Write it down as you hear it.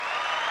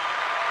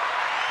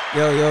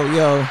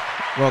Yo.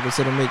 Welcome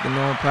to the Make the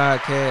Known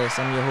podcast.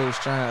 I'm your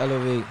host, trying to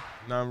elevate.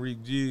 And I'm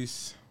Reek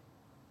G's.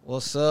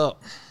 What's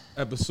up?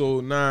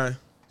 Episode 9,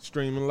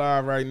 streaming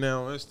live right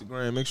now on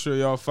Instagram. Make sure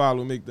y'all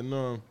follow Make the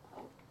Known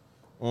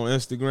on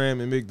Instagram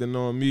and Make the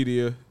Known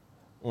Media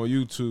on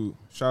YouTube.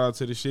 Shout out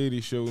to the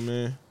Shady Show,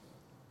 man.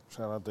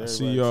 Shout out to everybody.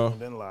 See y'all.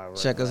 Tuned in live right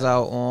Check now. us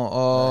out on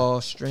all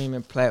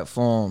streaming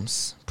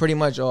platforms. Pretty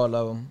much all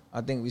of them.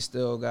 I think we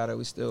still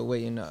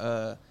waiting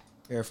to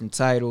hear from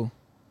Tidal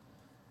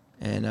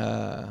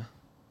and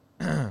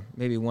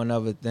maybe one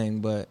other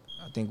thing, but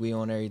I think we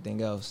on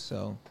everything else.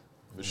 So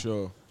For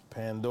sure.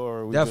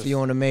 Pandora. We definitely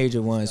on the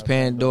major ones: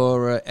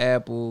 Pandora,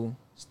 Apple,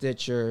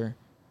 Stitcher,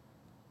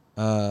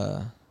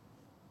 Spreaker.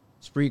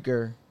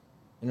 You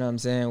know what I'm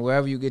saying?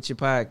 Wherever you get your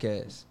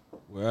podcasts.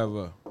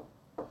 Wherever.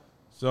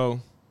 So,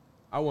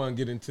 I want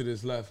to get into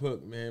this left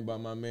hook, man, by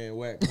my man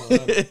Wack.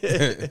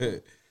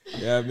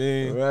 Yeah, I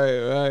mean?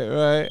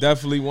 Right.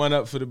 Definitely one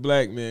up for the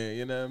black man,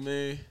 you know what I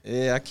mean?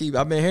 Yeah,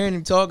 I've been hearing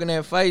him talking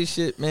that fight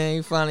shit, man.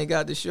 He finally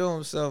got to show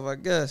himself, I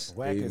guess.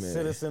 Wack is man.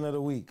 Citizen of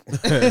the Week.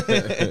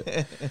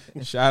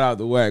 Shout out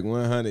to Wack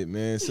 100,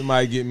 man.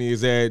 Somebody get me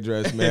his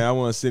address, man. I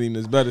want to send him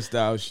this better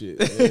style shit,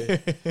 man.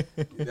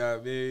 You know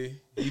what I mean?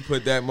 He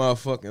put that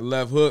motherfucking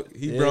left hook.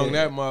 He brought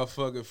that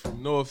motherfucker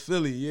from North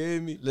Philly, you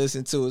hear me?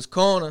 Listen to his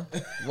corner.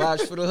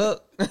 Watch for the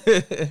hook.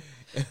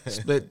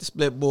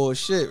 split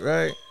bullshit,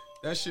 right?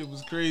 That shit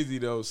was crazy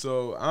though.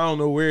 So I don't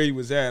know where he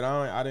was at.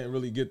 I didn't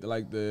really get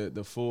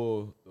the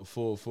full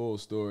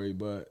story,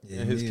 but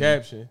in his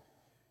caption,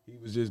 he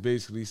was just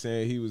basically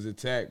saying he was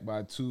attacked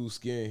by two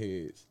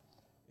skinheads.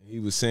 He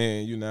was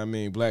saying, you know what I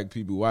mean, black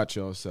people, watch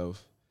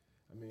yourself.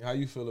 I mean, how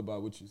you feel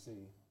about what you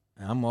seen?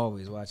 I'm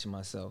always watching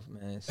myself,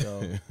 man.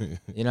 So,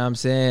 you know what I'm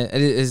saying?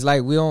 It's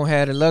like we don't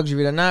have the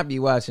luxury to not be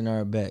watching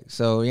our back.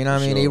 So, you know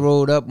what I mean? They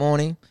rolled up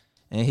on him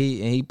and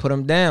he put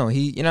him down.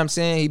 You know what I'm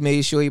saying? He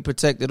made sure he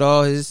protected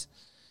all his,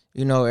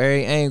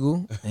 every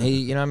angle. And he,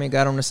 you know what I mean,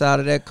 got on the side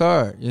of that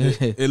car.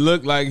 It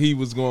looked like he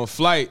was going to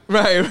flight.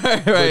 Right.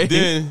 But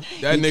then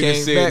that He nigga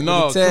came said, back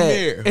no, with the come tag.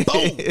 here. Boom.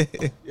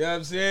 You know what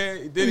I'm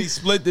saying? Then he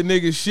split the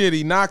nigga's shit.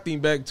 He knocked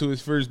him back to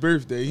his first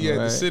birthday. He had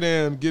to sit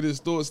down and get his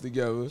thoughts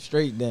together.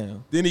 Straight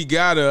down. Then he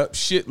got up,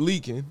 shit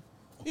leaking.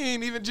 He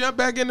ain't even jump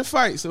back in the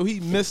fight, so he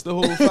missed the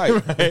whole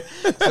fight. Right.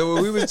 So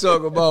what we was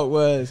talking about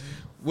was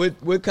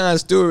what kind of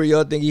story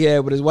y'all think he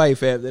had with his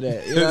wife after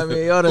that? You know what I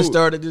mean? Y'all done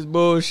started this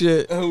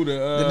bullshit. Who the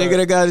nigga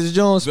that got his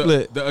joint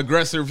split. The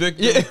aggressor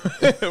victim? Yeah,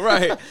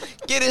 right.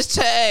 Get his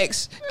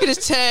tags. They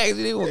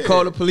gonna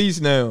call the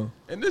police now.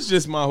 And this is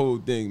just my whole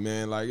thing,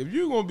 man. Like, if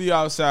you're going to be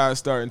outside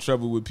starting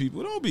trouble with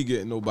people, don't be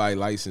getting nobody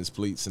license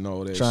plates and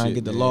all that Trying shit,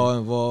 to get the man. law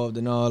involved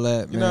and all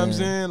that, man. You know what I'm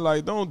saying?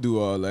 Like, don't do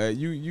all that.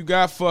 You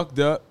got fucked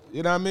up.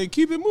 You know what I mean?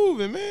 Keep it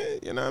moving, man.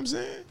 You know what I'm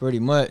saying? Pretty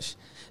much.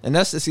 And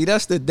that's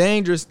the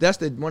dangerous. That's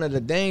one of the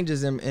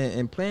dangers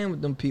in playing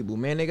with them people,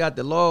 man. They got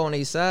the law on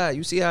their side.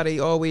 You see how they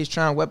always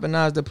try and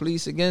weaponize the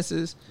police against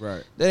us.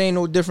 Right. That ain't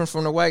no different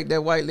from that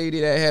white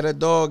lady that had a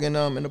dog in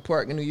the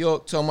park in New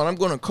York talking about, I'm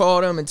gonna call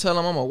them and tell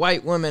them I'm a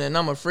white woman and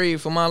I'm afraid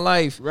for my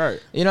life.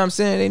 Right. You know what I'm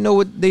saying?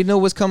 They know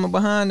what's coming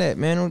behind that,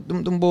 man.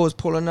 Them boys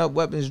pulling up,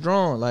 weapons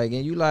drawn, like,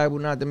 and you liable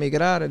not to make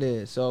it out of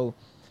there. So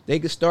they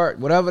could start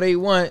whatever they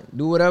want,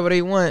 do whatever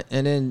they want,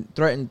 and then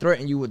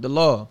threaten you with the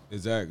law.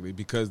 Exactly,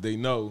 because they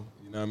know,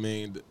 you know what I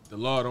mean, the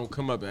law don't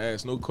come up and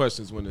ask no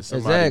questions when it's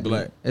somebody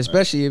black.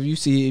 Especially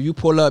if you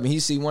pull up and he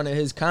see one of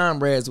his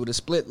comrades with a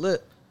split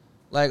lip.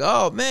 Like,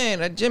 oh man,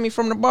 that Jimmy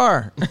from the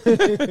bar.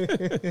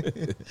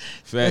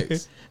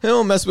 Facts. He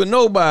don't mess with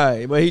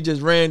nobody, but he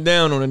just ran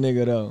down on a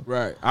nigga though.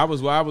 Right. I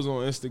was on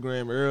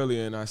Instagram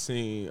earlier and I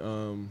seen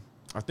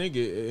I think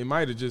it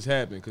might have just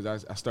happened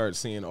because I started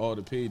seeing all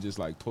the pages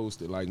like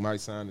posted, like Mike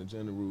Sign the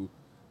General,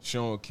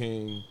 Sean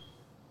King,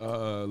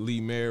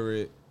 Lee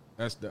Merritt.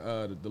 That's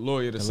the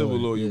lawyer, the civil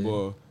lawyer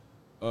boy.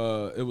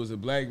 It was a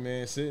black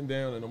man sitting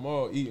down in the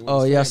mall eating.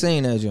 Oh yeah, I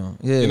seen that, John.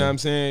 Yeah, you know what I'm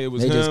saying? It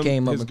was they him, just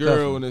came up his and girl,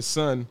 cuffed and his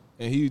son,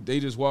 and they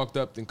just walked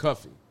up and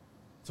cuffed him,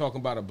 talking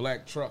about a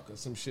black truck or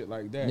some shit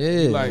like that.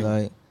 Yeah,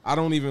 like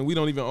we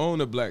don't even own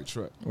a black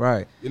truck.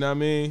 Right. You know what I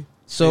mean?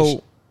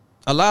 So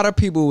a lot of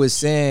people was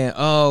saying,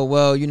 oh,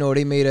 well,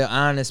 they made an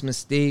honest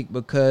mistake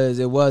because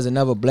it was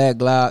another black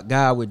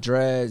guy with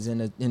dreads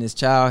and his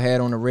child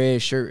had on a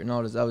red shirt and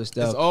all this other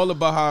stuff. It's all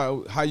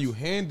about how you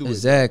handle it.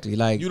 Exactly.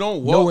 Like, you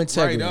don't no walk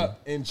integrity. right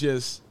up and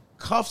just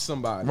cuff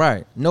somebody.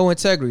 Right. No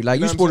integrity. Like, You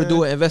know you're supposed what to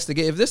I'm do an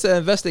investigation. If this is an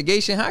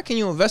investigation, how can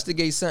you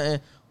investigate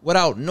something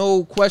without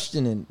no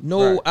questioning,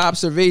 no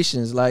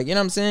observations? Like, you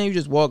know what I'm saying? You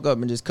just walk up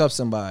and just cuff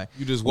somebody.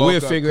 You just walk We'll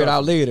up, figure it cuff out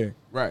him. later.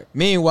 Right.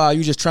 Meanwhile,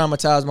 you just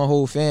traumatized my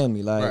whole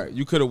family. Like, Right.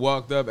 You could have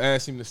walked up,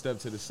 asked him to step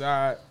to the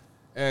side.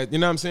 You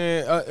know what I'm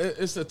saying?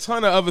 It's a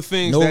ton of other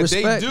things that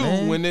respect, they do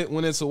man.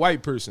 when it's a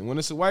white person. When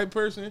it's a white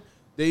person,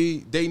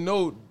 they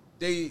know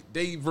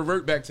they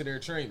revert back to their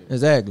training.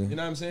 Exactly. You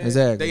know what I'm saying?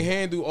 Exactly. They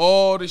handle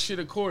all the shit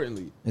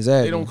accordingly.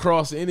 Exactly. They don't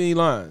cross any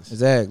lines.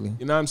 Exactly.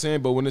 You know what I'm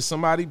saying? But when it's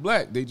somebody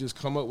black, they just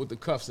come up with the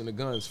cuffs and the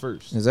guns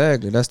first.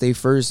 Exactly. That's their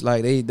first,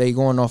 like, they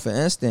going off of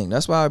instinct.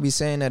 That's why I be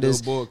saying that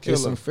Billboard there's killer.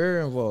 some fear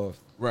involved.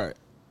 Right.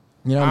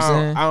 You know what I'm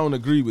saying? I don't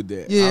agree with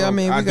that. Yeah, I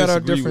mean, we got our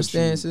disagree different with you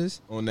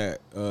stances on that.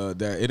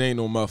 That it ain't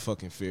no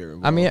motherfucking fear.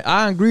 I mean,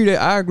 I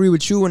agree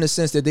with you in the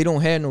sense that they don't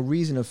have no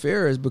reason to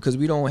fear us because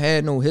we don't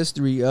have no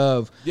history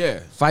of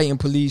fighting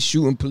police,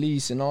 shooting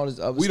police, and all this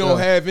other stuff. We don't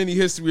have any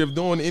history of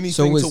doing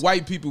anything to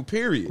white people,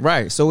 period.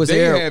 Right. So it's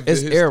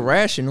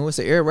irrational. It's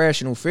an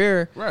irrational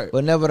fear. Right.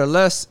 But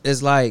nevertheless,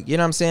 it's like, you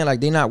know what I'm saying?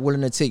 Like, they're not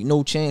willing to take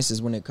no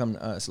chances when it comes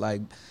to us.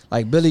 Like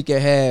Billy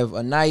could have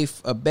a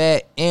knife, a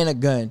bat, and a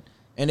gun.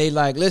 And they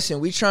like, listen,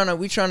 we trying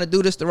to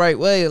do this the right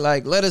way.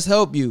 Like, let us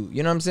help you.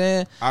 You know what I'm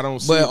saying? I don't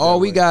see But it all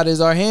that we way. got is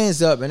our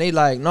hands up. And they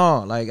like,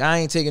 no, like, I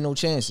ain't taking no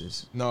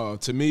chances. No,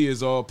 to me,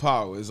 it's all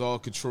power. It's all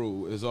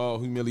control. It's all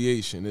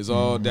humiliation. It's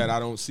all that I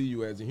don't see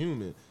you as a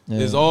human. Yeah.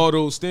 It's all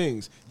those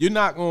things. You're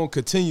not going to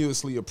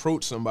continuously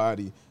approach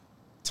somebody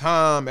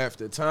time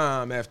after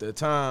time after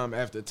time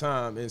after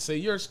time and say,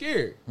 you're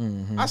scared.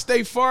 I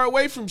stay far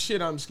away from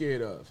shit I'm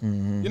scared of. You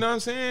know what I'm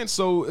saying?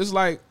 So it's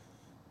like,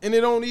 and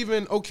it don't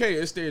even,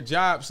 it's their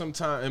job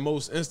sometimes in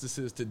most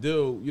instances to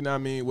deal, you know what I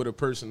mean, with a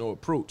person or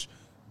approach.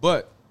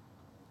 But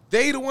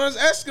they the ones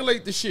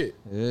escalate the shit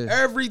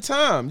every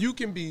time. You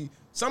can be,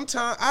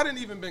 sometimes, I didn't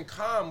even been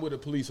calm with a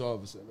police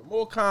officer. The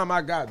more calm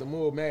I got, the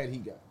more mad he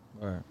got.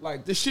 Right.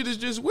 Like, this shit is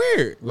just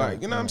weird.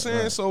 Like, you know what I'm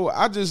saying? Right. So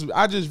I just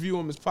view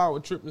them as power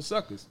tripping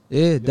suckers. Yeah,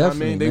 You know definitely, what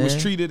I mean? They was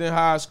man. treated in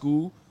high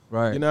school.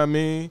 Right. You know what I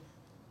mean?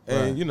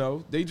 And Right. you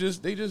know, they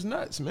just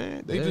nuts,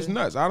 man. They just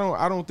nuts. I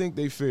don't think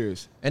they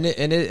fears. And a lot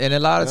of You know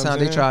what times I'm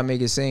they saying? try to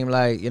make it seem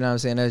like, you know what I'm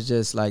saying, that's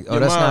just like, oh,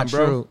 Your that's mind, not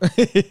bro.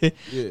 true.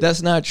 Yeah.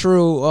 That's not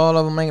true. All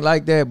of them ain't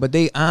like that. But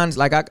they honest,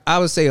 like I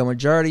would say a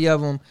majority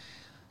of them,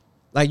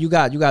 like you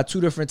got two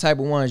different type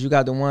of ones. You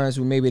got the ones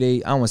who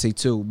maybe I don't want to say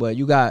two, but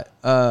you got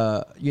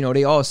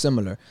they all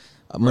similar.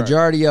 A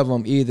majority of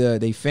them, either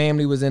they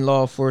family was in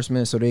law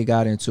enforcement, so they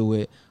got into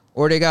it,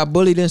 or they got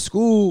bullied in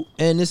school,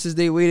 and this is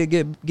their way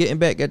to getting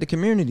back at the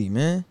community,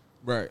 man.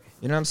 Right.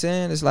 You know what I'm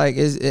saying? It's like,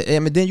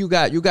 then you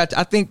got.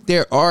 I think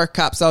there are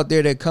cops out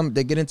there that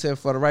get into it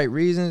for the right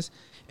reasons,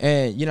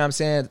 and you know what I'm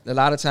saying. A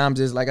lot of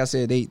times, it's like I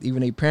said,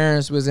 even their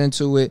parents was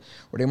into it,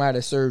 or they might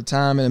have served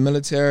time in the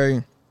military,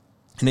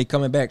 and they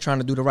coming back trying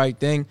to do the right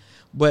thing.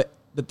 But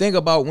the thing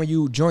about when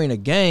you join a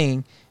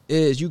gang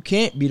is you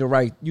can't do the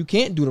right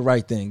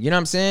thing. You know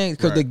what I'm saying?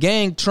 Because the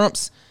gang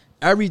trumps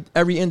every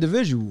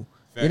individual.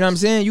 Facts. You know what I'm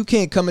saying? You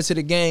can't come into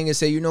the gang and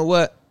say, you know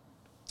what?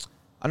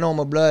 I know I'm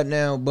a blood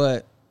now,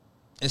 but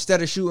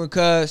instead of shooting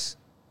cuz,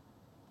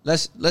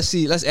 let's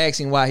ask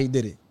him why he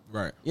did it.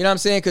 Right. You know what I'm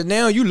saying? Because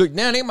now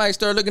they might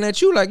start looking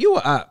at you like you a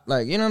op.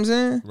 Like, you know what I'm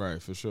saying?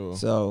 Right, for sure.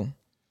 So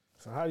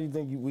how do you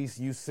think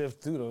you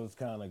sift through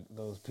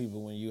those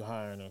people when you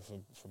hiring them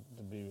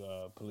to be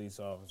police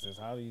officers?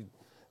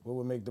 What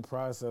would make the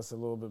process a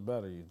little bit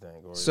better, you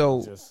think? Or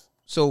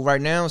So right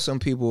now, some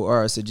people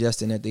are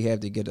suggesting that they have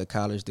to get a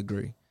college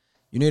degree.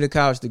 You need a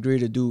college degree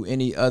to do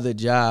any other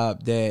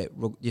job that,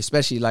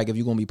 especially like if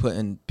you're gonna be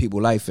putting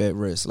people's life at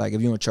risk, like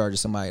if you're in charge of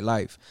somebody's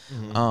life,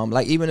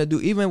 like even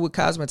with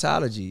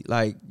cosmetology,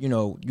 like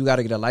you got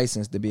to get a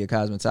license to be a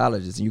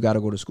cosmetologist, and you got to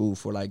go to school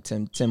for like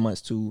 10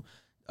 months to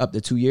up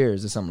to 2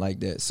 years or something like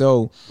that.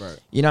 So,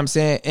 you know what I'm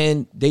saying,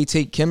 and they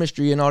take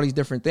chemistry and all these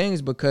different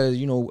things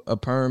because a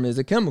perm is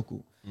a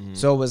chemical.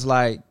 So it's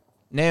like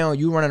now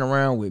you running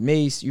around with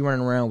mace, you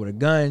running around with a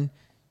gun.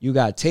 You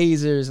got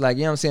tasers, like,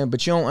 you know what I'm saying?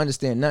 But you don't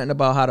understand nothing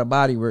about how the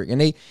body work. And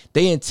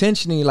they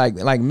intentionally,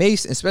 like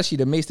mace, especially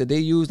the mace that they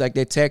use, like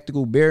that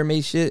tactical bear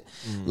mace shit,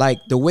 like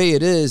the way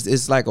it is,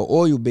 it's like an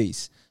oil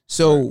base.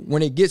 So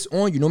when it gets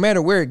on you, no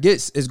matter where it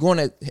gets, it's going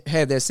to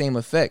have that same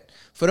effect.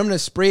 For them to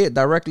spray it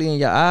directly in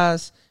your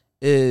eyes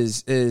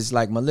is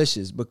like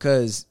malicious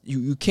because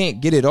you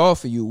can't get it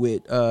off of you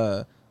with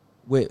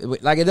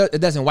like it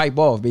doesn't wipe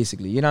off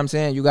basically. You know what I'm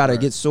saying? You gotta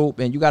get soap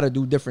and you gotta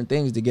do different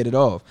things to get it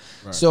off.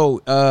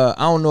 So I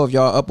don't know if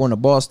y'all up on the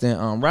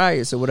Boston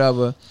riots or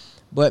whatever,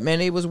 but man,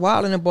 they was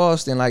wilding in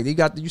Boston. Like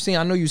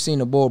I know you seen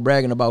the boy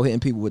bragging about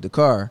hitting people with the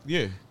car.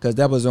 Yeah. Cause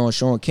that was on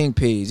Sean King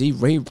page. He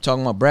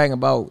talking about bragging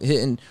about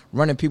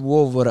running people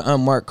over with an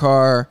unmarked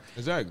car.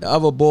 Exactly. The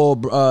other boy,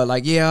 I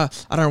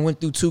done went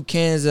through 2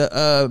 cans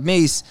of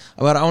mace,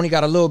 but I only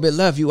got a little bit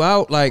left. You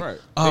out? Like,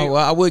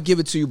 I would give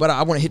it to you, but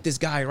I want to hit this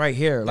guy right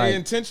here. Like, they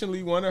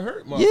intentionally want to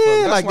hurt motherfuckers. Yeah,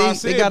 That's like why I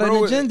said, they got an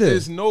agenda.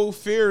 There's no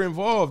fear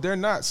involved. They're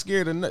not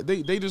scared of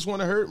they just want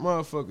to hurt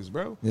motherfuckers,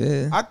 bro.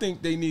 Yeah. I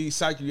think they need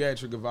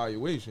psychiatric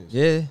evaluations.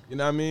 Yeah. You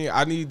know what I mean?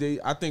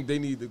 I think they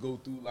need to go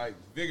through like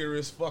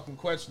vigorous fucking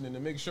questioning to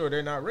make sure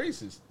they're not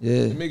racist.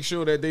 Yeah. To make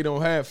sure that they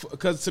don't have,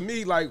 because to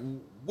me, like,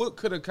 what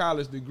could a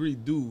college degree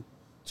do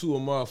to a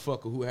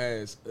motherfucker who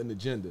has an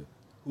agenda,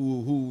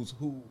 who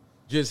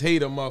just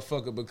hate a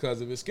motherfucker because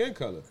of his skin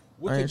color?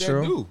 What could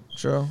that do?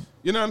 True.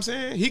 You know what I'm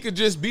saying? He could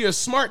just be a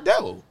smart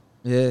devil.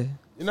 Yeah.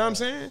 You know what I'm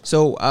saying?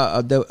 So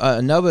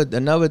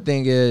another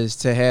thing is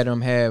to have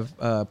them have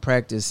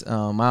malpractice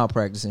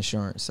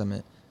insurance.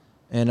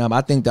 And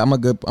I think that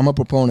I'm a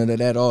proponent of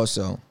that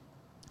also.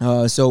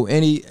 So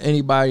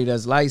anybody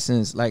that's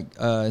licensed, like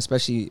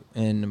especially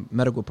in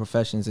medical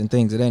professions and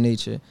things of that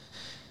nature,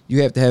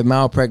 you have to have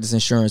malpractice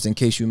insurance in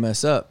case you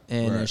mess up,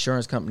 and the Right.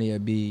 insurance company will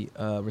be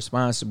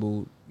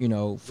responsible, you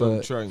know, Yo,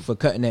 for Trey.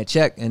 cutting that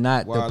check and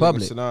not the Waalaikum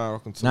public, salam,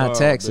 welcome to not Love,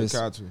 taxes.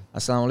 Big Katu.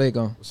 Assalamu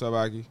alaikum. What's up,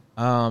 Aki?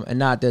 And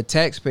not the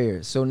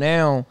taxpayers. So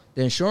now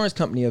the insurance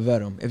company will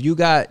vet them. If you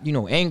got, you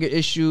know, anger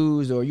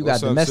issues or you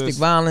What's got up, domestic sis?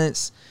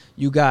 violence,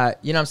 you got,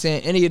 you know what I'm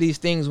saying, any of these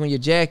things when your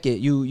jacket,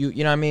 you know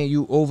what I mean,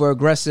 you over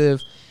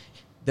aggressive,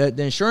 the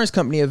insurance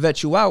company will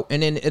vet you out,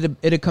 and then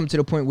it'll come to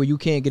the point where you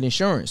can't get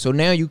insurance. So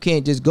now you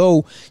can't just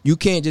go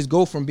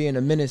from being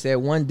a menace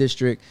at one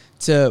district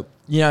to,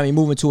 you know what I mean,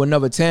 moving to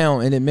another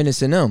town and then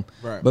menacing them.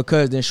 Right.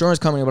 Because the insurance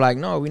company will be like,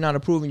 no, we're not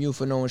approving you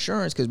for no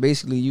insurance because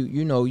basically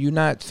you know you're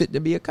not fit to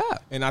be a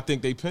cop. And I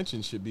think they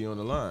pension should be on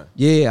the line.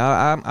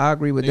 Yeah, I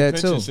agree with Their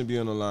that pension too. should be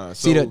on the line.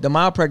 So, See, the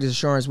malpractice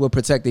insurance will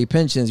protect their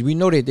pensions. We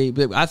know that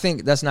but I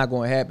think that's not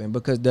going to happen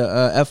because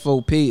the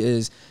FOP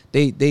is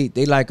they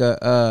like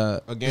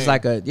A it's gang.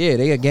 like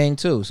they a gang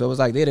too. So it's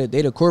like they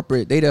the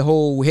corporate, they the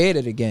whole head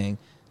of the gang.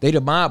 They the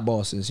mob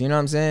bosses. You know what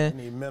I'm saying?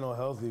 Need mental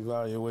health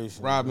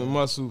evaluation. Robin man.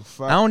 Muscle.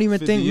 I don't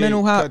even think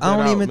mental health. I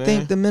don't even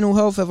think the mental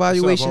health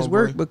evaluations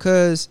work homeboy?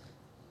 because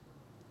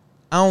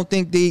I don't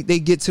think they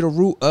get to the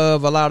root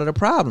of a lot of the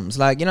problems.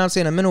 Like, you know what I'm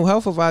saying? A mental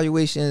health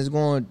evaluation is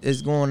going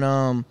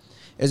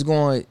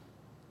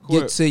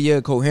get to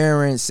your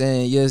coherence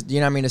and your, you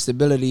know what I mean, the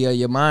stability of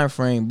your mind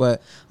frame.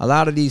 But a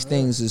lot of these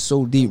things is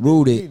so deep need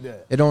rooted,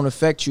 that. it don't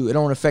affect you. It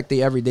don't affect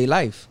their everyday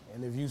life.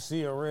 And if you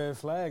see a red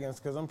flag, it's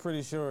because I'm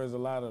pretty sure there's a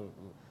lot of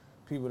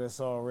people that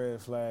saw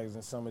red flags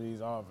in some of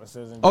these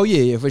officers. And Oh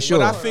yeah, for sure.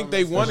 But I think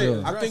they For want it.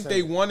 sure. I think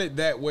they want it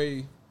that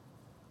way.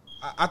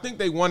 I think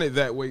they want it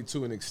that way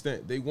to an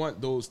extent. They want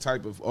those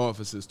type of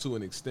officers to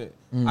an extent.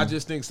 I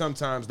just think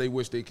sometimes they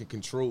wish they could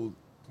control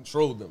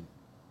them.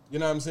 You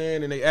know what I'm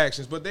saying? In their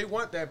actions. But they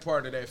want that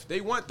part of that.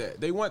 They want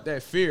that. They want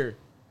that fear.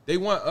 They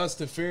want us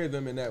to fear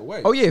them in that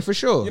way. Oh yeah, for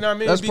sure. You know what I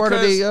mean? That's part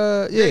of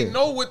Because the they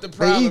know what the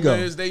problem ego.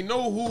 is. They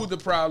know who the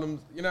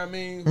problem, you know what I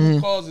mean? Who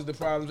causes the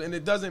problems. And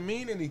it doesn't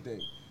mean anything.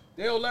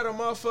 They'll let a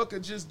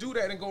motherfucker just do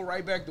that and go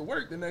right back to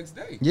work the next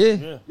day.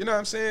 Yeah. You know what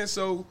I'm saying?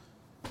 So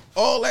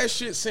all that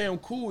shit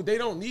sound cool. They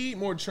don't need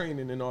more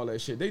training and all that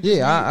shit. They just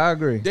Yeah, need, I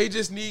agree. They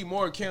just need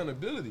more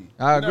accountability.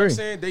 I You know what I'm agree.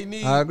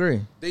 saying? I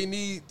agree. They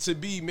need to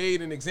be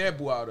made an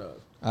example out of.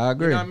 I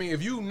agree. You know what I mean?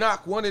 If you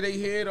knock one of their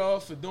head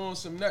off for doing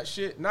some nut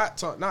shit, not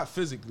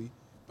physically,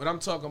 but I'm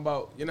talking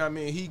about, you know what I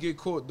mean? He get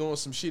caught doing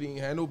some shit he ain't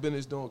had no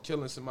business doing,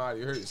 killing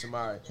somebody, hurting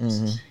somebody.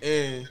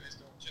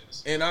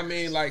 And I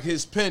mean, like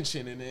his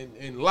pension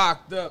and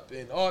locked up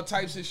and all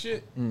types of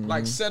shit.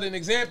 Like set an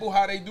example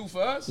how they do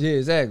for us. Yeah,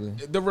 exactly.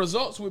 The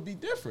results would be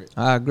different.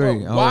 I agree.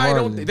 But why don't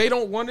wholeheartedly. they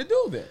don't want to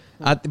do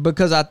that?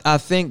 Because I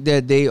think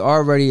that they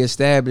already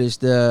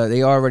established that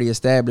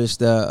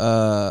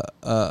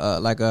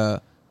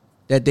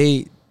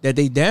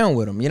they down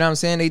with them. You know what I'm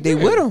saying? They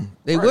with them.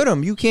 They Right. with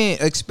them. You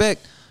can't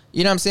expect.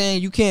 You know what I'm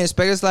saying? You can't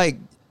expect.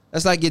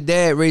 It's like your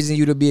dad raising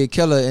you to be a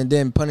killer and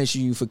then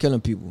punishing you for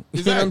killing people.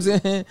 You know what I'm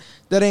saying?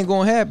 That ain't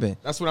gonna happen.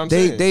 That's what I'm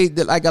saying. saying.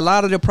 They like a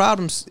lot of the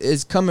problems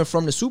is coming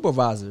from the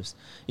supervisors.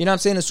 You know what I'm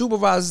saying? The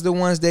supervisors are the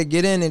ones that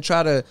get in and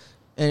try to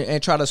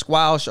and try to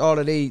squash all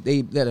of they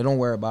don't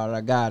worry about it.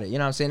 I got it. You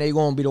know what I'm saying? They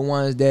gonna be the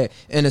ones that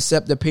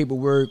intercept the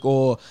paperwork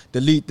or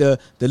delete the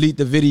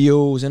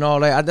videos and all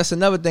that. That's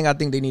another thing I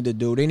think they need to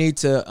do. They need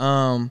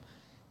to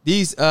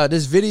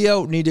this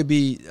video need to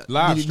be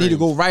Live need to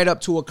go right up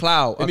to a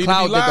cloud, It need to be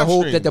that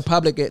live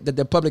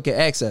the public can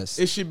access.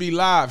 It should be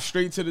live,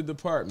 straight to the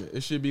department.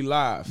 It should be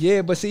live.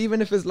 Yeah, but see,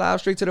 even if it's live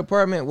straight to the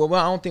department, well,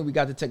 I don't think we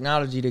got the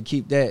technology to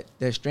keep that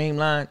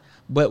streamlined.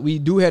 But we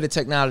do have the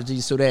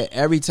technology so that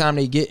every time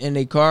they get in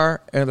their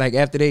car, or like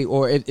after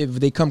if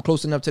they come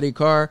close enough to their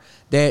car,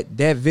 that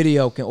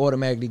video can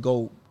automatically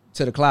go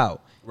to the cloud.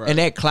 Right. And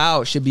that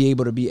cloud should be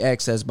able to be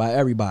accessed by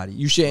everybody.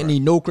 You shouldn't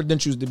need no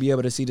credentials to be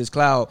able to see this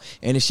cloud,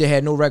 and it should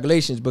have no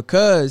regulations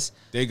because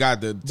They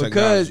got the technology,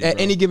 because at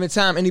bro. any given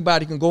time,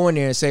 anybody can go in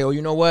there and say, "Oh,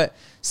 you know what?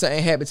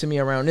 Something happened to me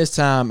around this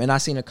time, and I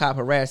seen a cop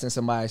harassing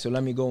somebody, so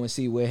let me go and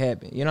see what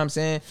happened." You know what I'm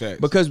saying?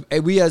 Facts. Because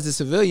we as the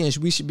civilians,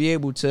 we should be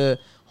able to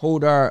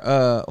hold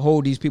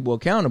these people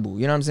accountable.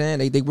 You know what I'm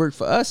saying? They work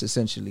for us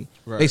essentially.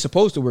 Right. They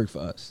supposed to work for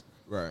us.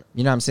 Right.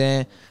 You know what I'm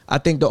saying? I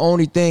think the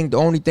only thing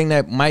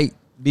that might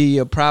be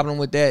a problem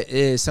with that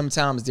is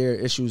sometimes there are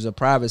issues of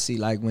privacy,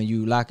 like when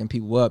you locking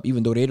people up,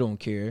 even though they don't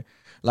care.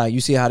 Like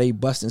you see how they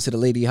bust into the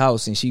lady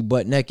house and she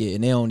butt naked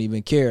and they don't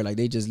even care. Like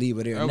they just leave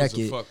her there That was a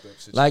naked. fucked up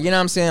situation. Like, you know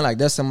what I'm saying? Like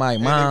that's somebody's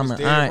And it mom was and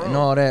dead aunt and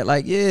wrong. all that.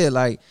 Like, yeah,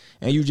 like,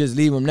 and you just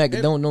leave them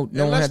naked. And- Don't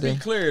and let's have be to.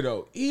 clear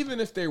though,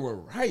 even if they were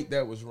right,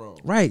 that was wrong.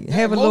 Right. And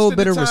Have a most little the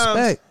bit of times-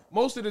 respect.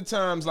 Most of the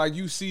times, like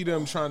you see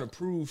them trying to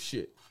prove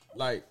shit,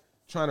 like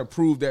trying to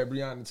prove that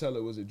Breonna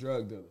Taylor was a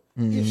drug dealer.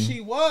 If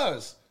she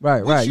was,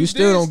 Right, what right. You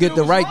still did don't get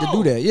the was right to do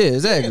wrong. that. Yeah,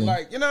 exactly.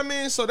 like, you know what I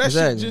mean? So that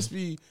Exactly.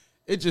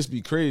 should just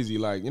be crazy.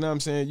 Like, you know what I'm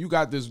saying? You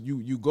got this,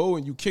 you go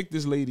and you kick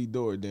this lady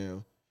door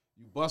down,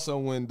 you bust her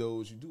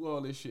windows, you do all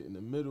this shit in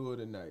the middle of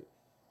the night.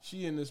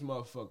 She in this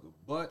motherfucker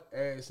butt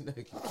ass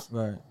naked.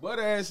 Right. Butt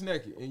ass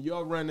naked. And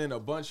y'all running a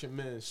bunch of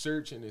men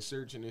searching and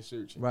searching and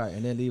searching. Right,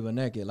 and then leave her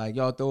naked. Like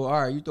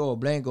y'all you throw a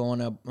blanket on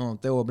her,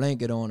 throw a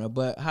blanket on her,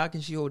 but how can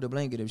she hold the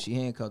blanket if she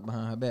handcuffed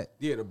behind her back?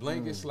 Yeah, the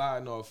blanket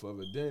sliding off of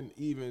her. Then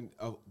even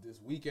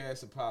this weak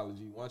ass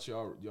apology, once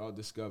y'all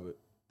discovered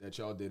that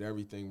y'all did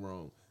everything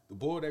wrong. The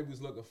boy they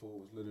was looking for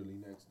was literally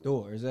next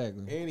door.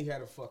 Exactly. And he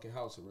had a fucking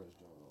house arrest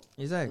joint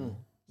on. Exactly.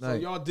 So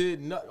y'all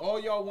did not. All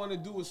y'all want to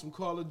do is some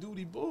Call of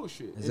Duty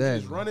bullshit. Exactly.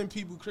 And just running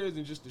people cribs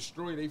and just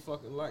destroy their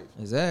fucking life.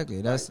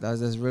 Exactly. That's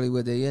really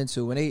what they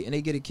into, and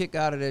they get a kick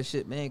out of that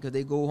shit, man. Because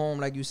they go home,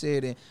 like you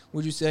said, and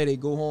would you say they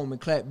go home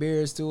and clap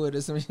beers to it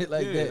or some shit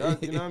like that?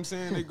 You know what I'm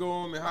saying? They go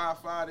home and high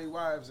five their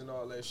wives and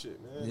all that shit,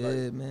 man. Yeah,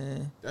 like,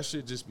 man. That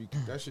shit just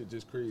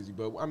crazy.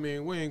 But I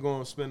mean, we ain't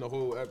gonna spend the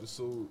whole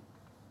episode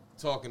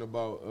talking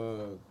about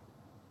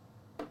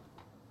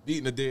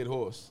beating a dead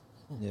horse.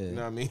 Yeah. You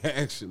know what I mean?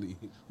 Actually.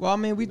 Well, I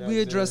mean, we You know what I'm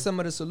address saying? some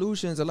of the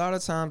solutions. A lot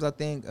of times, I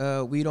think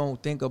we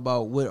don't think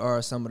about what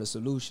are some of the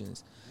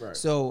solutions. Right.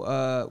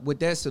 So with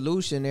that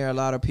solution, there are a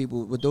lot of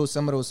people with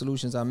some of those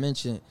solutions I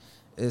mentioned.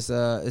 It's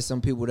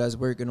some people that's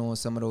working on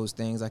some of those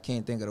things. I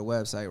can't think of the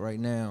website right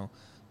now,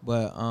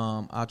 but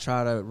I'll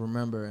try to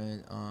remember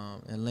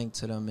and link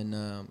to them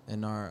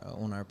on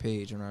our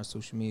page on our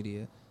social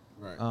media,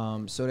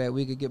 Right. so that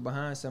we could get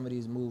behind some of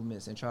these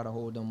movements and try to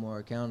hold them more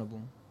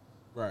accountable.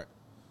 Right.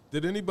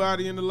 Did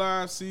anybody in the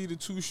live see the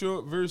Too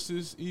Short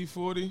versus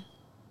E40?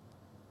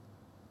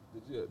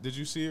 Did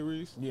you see it,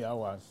 Reese? Yeah, I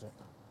watched it.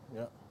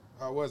 Yeah.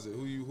 How was it?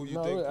 Who you think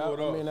No, pulled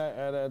off? I mean,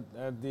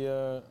 at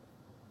the,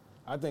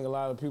 I think a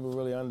lot of people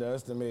really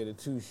underestimated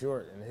Too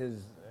Short and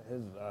his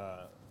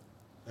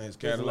his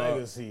catalog.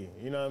 legacy.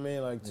 You know what I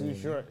mean? Like Too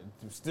Short,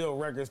 still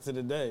records to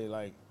the day.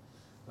 Like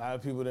a lot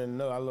of people didn't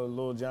know. I know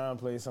Lil Jon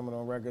played some of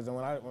those records, and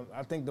when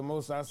I think the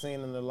most I seen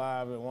in the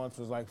live at once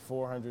was like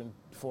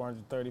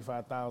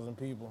 435,000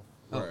 people.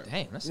 Oh, Right.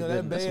 damn, that's You know,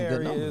 some that Bay good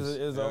Area numbers.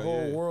 is a Hell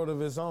whole yeah. world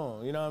of its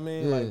own. You know what I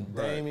mean? Yeah. Like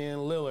Right. Damian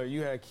Lillard,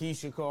 you had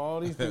Keisha Cole, all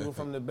these people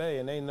from the Bay,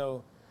 and they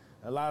know.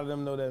 A lot of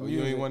them know that Oh, music.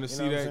 you ain't want to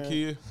see know what that, I'm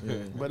saying?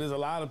 kid? But there's a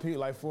lot of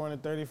people, like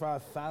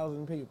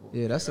 435,000 people.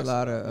 Yeah, that's a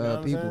lot of You know what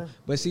I'm people. saying?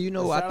 But see, you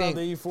know, Shout I think out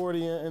to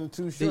E40 and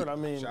Too Short. I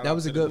mean, Shout that out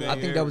was a to the good. Bay I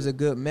think that was a Area.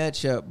 good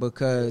matchup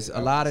because Yeah, a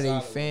that lot was of their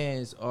solid.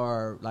 fans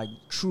are like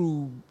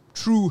true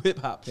hip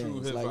hop fans. True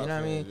Like hip-hop you know what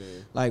I mean? fans,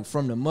 yeah. Like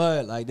from the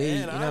mud. Like they, and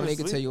you know what I mean? They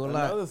can honestly, tell you a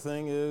lot. Another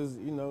thing is,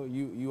 you know,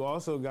 you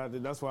also got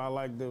that's why I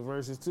like the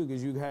verses too,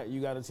 because you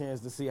got a chance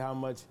to see how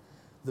much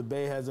the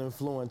Bay has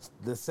influenced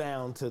the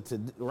sound to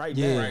right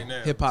Yeah, now. Right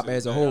now. hip hop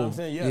as a You know what whole. I'm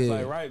saying? Yes, yeah.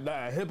 like right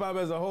now, hip hop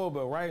as a whole,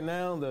 but right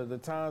now, the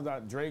times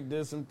that Drake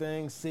did some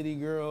things, City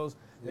Girls,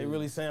 they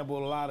really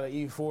sampled a lot of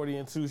E40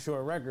 and Too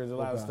Short records, a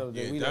lot of Okay. stuff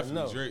that Yeah, we don't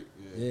definitely know. Drake.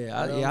 Yeah, You know I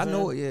what I'm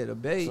know. saying? Yeah, the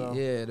Bay. So-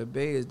 Yeah, the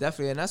Bay is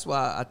definitely, and that's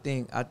why I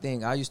think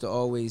I used to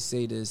always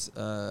say this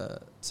to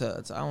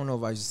I don't know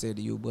if I should say it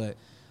to you, but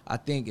I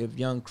think if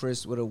young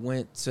Chris would have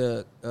went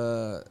to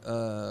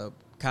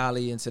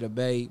Cali into the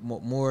Bay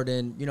more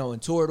than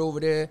and toured over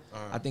there,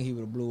 I think he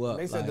would have blew up.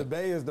 They said like, the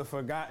Bay is the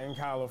forgotten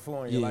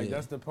California. Yeah. Like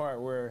that's the part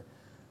where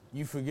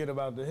you forget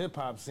about the hip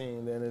hop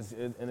scene, and it's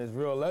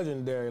real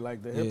legendary.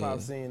 Like the hip hop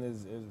Yeah. scene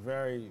is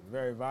very,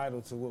 very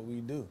vital to what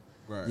we do.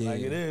 Right. Yeah.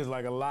 Like it is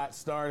like a lot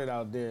started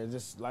out there.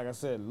 Just like I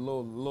said,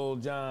 Lil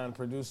Jon,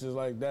 producers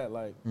like that.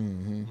 Like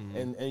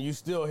and you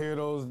still hear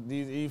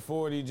these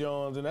E40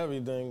 Jones and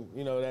everything.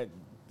 You know that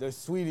the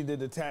Sweetie did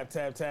the tap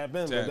in, but Tap,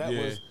 that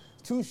yeah. was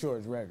Too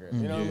Short's record.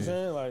 You know what I'm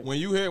saying? Like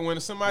When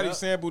somebody Yeah.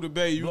 sampled the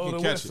Bay, you blow can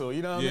the catch whistle. it.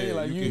 You know what yeah, I mean?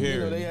 Like you can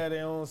hear they it. had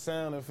their own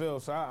sound and feel.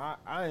 So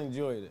I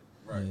enjoyed it.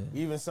 Right.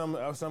 Even some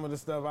of the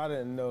stuff I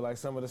didn't know, like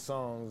some of the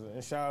songs.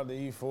 And shout out to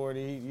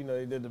E40. You know,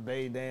 they did the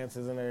Bay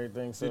dances and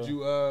everything. So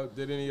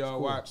Did any of y'all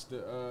cool. watch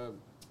the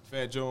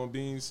Fat Joe and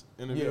Beans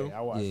interview? yeah,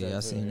 I watched that. yeah, I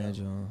too, seen yeah. that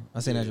John. I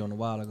seen that John a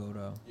while ago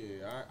though.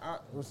 Yeah,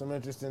 It was some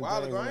interesting A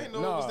while things. ago, I in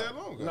didn't know it was that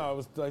long ago. No, it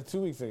was like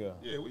 2 weeks ago.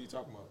 yeah. What are you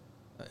talking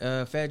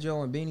about? Fat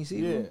Joe and Beanie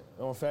Siegel.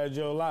 Yeah, on Fat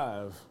Joe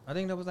Live. I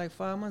think that was like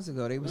 5 months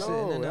ago. They were sitting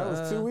No, in that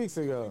was 2 weeks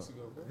ago.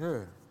 Yeah. Yeah,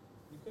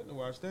 You couldn't have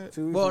watched that.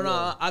 2 weeks Well, ago.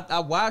 no, I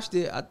watched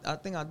it. I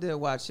think I did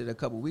watch it a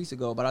couple weeks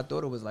ago, but I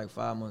thought it was like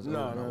 5 months ago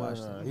No, when I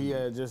watched it. He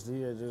had just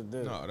did it.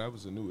 No, that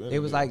was a new. It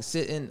was like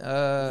sitting. It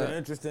was an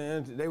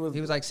interesting. They was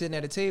He was like sitting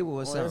at a table or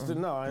on something.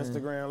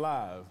 Instagram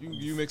Live.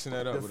 you mixing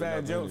that up. The with Fat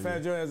another Joe, interview.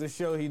 Fat Joe has a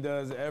show he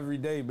does every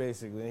day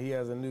basically. He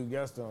has a new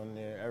guest on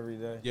there every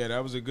day. Yeah,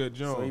 that was a good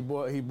joint.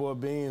 So he bought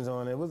beans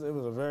on it. It was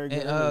a very good.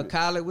 And interview.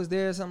 Khaled was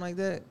there, or something like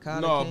that.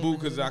 Khaled No, came boo, and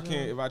because did I the can't.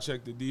 joint. If I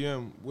check the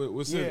DM,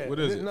 what's yeah, it? What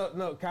is it?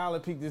 No,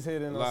 Khaled peeked his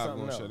head in on Live something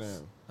gonna else. shut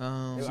down.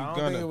 I don't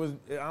Gunna. think it was.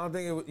 I don't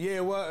think it was. Yeah,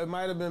 well, it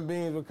might have been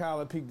beans with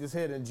Khaled peeked his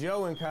head, and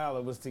Joe and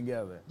Khaled was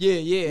together. Yeah,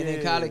 and then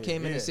Yeah, Khaled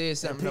came in yeah. and said And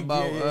something peeked-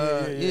 about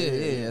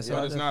yeah. that's But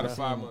what it's I not a just-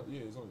 5 month.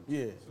 Yeah, it's only.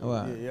 Yeah,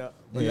 Wow. yeah.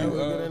 But Yeah. that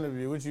was a good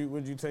interview.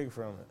 What'd you take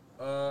from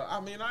it?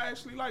 I mean, I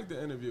actually liked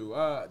the interview.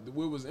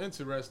 What was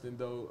interesting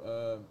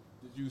though,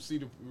 did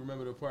you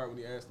remember the part when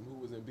he asked him who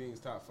was in Bean's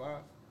top 5?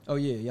 Oh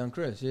yeah, Young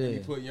Chris. Yeah, And he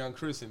put Young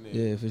Chris in there.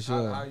 Yeah, for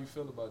sure. How you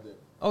feel about that?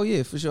 Oh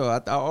yeah, for sure.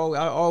 I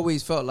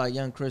always felt like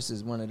Young Chris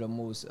is one of the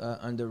most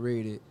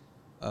underrated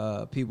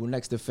people.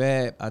 Next to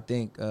Fab, I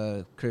think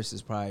Chris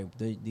is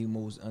probably the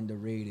most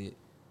underrated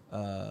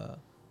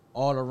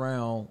all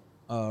around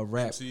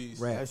rap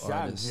That shot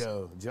artist.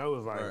 Joe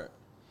was like, Right.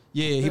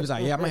 Yeah, he was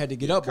like, yeah, I'm gonna have to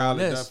get up on Khaled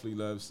this.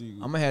 definitely loves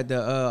Siegel. I'm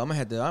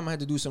gonna have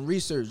to do some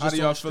research. How just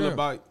do on y'all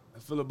strength.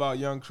 feel about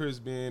Young Chris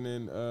being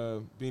in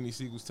Beanie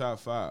Siegel's top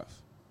 5?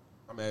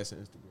 I'm asking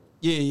Instagram.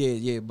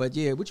 Yeah. But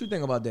yeah, what you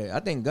think about that? I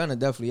think Gunna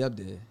definitely up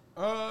there.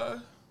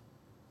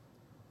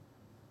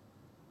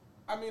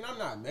 I mean, I'm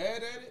not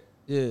mad at it.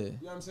 Yeah, You know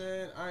what I'm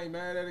saying? I ain't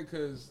mad at it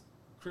because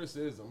Chris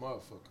is a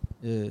motherfucker.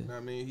 yeah, You know what I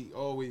mean? He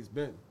always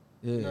been.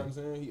 yeah, You know what I'm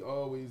saying? He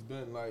always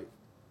been like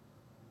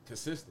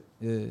consistent.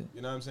 yeah, You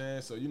know what I'm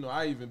saying? So,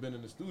 I even been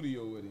in the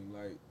studio with him.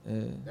 Like,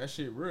 yeah. that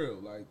shit real.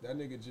 Like, that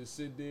nigga just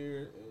sit there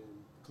and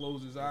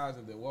close his eyes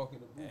and then walk in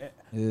the booth.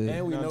 Yeah.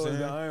 and we You know know what I'm it's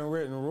the saying?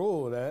 unwritten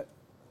rule that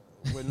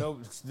with no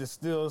the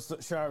still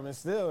sharp and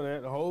still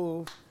that the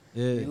whole.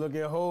 Yeah. You look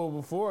at Hov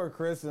before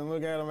Chris and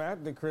look at him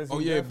after Chris. Oh,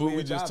 he yeah, definitely boo,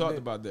 we just adopted- talked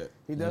about that.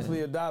 He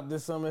definitely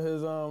adopted some of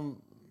his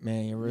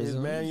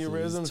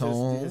mannerisms, his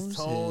tones, his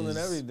tone and his,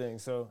 everything.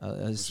 So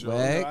his sure.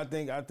 swag.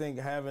 I think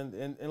having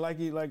and like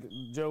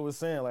Joe was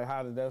saying, like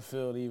how did that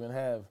feel to even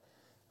have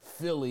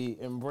Philly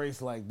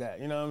embrace like that?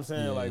 You know what I'm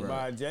saying? Yeah, like right.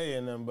 by Jay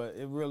and them, but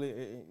it really,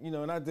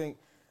 and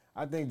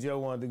I think Joe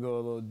wanted to go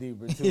a little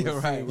deeper too. Yeah,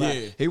 and right.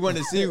 see, Yeah. He wanted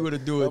to see what to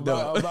do it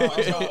though.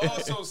 Joe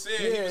also said,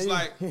 he Yeah, was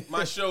like,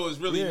 my show is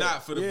really Yeah,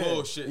 not for the yeah,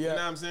 bullshit. You yeah. know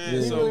what I'm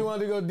saying? He So, really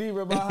wanted to go deeper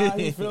about how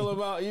he feel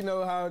about,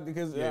 how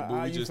because Yeah, but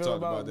how we you just feel talked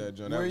about that,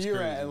 John. That where was you're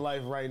crazy. at in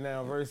life right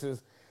now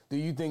versus do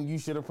you think you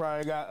should have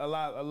probably got a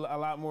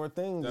lot more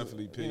things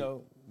Definitely, Pete.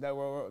 that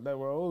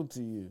were owed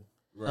to you.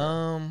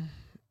 right.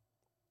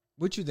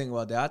 What you think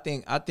about that?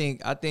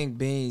 I think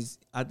Beans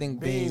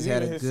Beans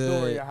had even a his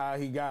story good. of how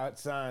he got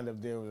signed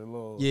up there was a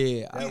little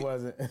Yeah, that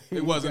wasn't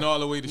It wasn't all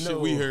the way the shit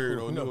we heard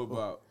or no. knew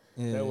about.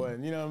 Yeah. That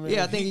wasn't, you know what I mean?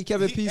 Yeah, I think he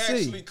kept it He PC.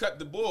 actually cut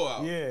the bull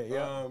out. Yeah,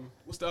 yeah.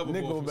 What's the other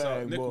bull from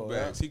South? Nickelbag bull,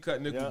 Nickelbags. yeah. He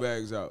cut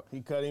Nickelbags out.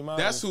 he cut him out.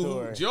 That's in the who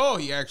story. Joe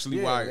he actually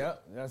Yeah, wired. yeah,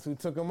 that's who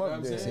took him know up what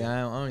I'm there. saying? See,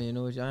 I don't even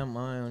know what I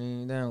don't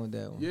even down with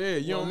that one. Yeah,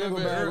 you Well, don't Nickelback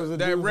remember was a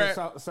that dude rap?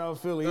 from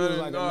South Philly. He was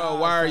like a Nas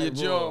wire type your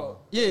jaw.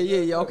 bull.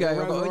 Yeah. Okay.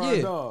 Reservoir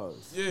Yeah.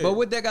 Dogs. Yeah. But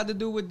what that got to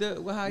do with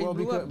how he Well,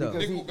 blew up though?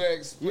 because he-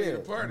 Nickelbags played Yeah, a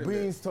part in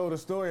Beans told a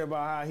story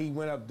about how he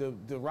went up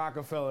to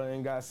Rockefeller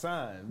and got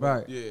signed. but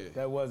Right. Yeah.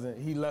 That wasn't.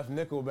 He left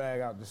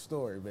Nickelback out the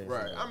story, basically.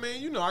 Right. I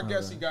mean, I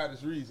guess he got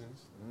his reasons.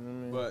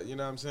 But you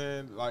know what I'm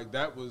saying? Like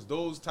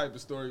those type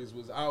of stories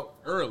was out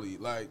early.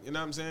 Like, you know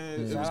what I'm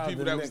saying? It Shout was out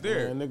people to that was Nick,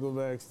 there. Man.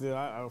 Nickelback still,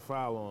 I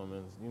follow him,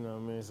 and you know what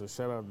I mean. So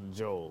shout out to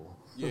Joel.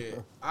 Yeah.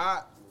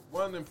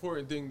 One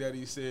important thing that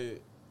he said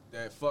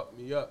that fucked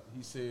me up,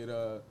 he said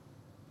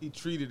he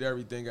treated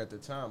everything at the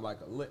time like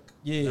a lick,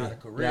 not a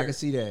career. Yeah, I can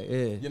see that. Yeah,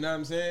 You know what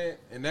I'm saying?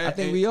 And that I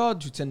think we all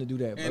tend to do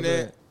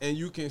that. and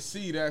you can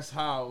see that's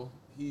how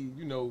he,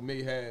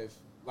 may have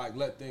like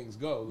let things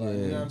go. Like,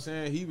 you Yeah. know what I'm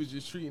saying? He was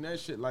just treating that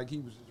shit like he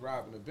was just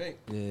robbing a bank.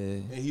 Yeah.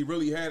 And he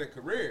really had a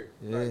career.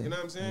 Yeah. Like, you know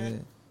what I'm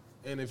saying?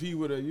 And if he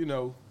would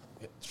have,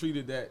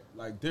 treated that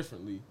like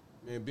differently,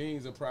 man,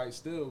 Beans would probably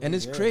still be. And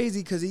it's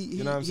crazy because he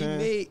know what I'm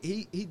saying?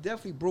 he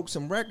definitely broke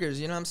some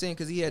records. You know what I'm saying?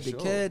 Because he had the Sure.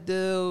 CAD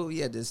deal, he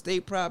had the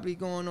state property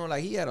going on.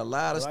 Like he had a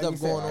lot of Like stuff you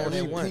said, going on at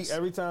every once.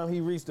 every time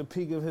he reached the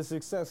peak of his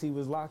success, he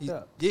was locked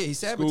up. Yeah, he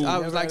sabotaged. School. I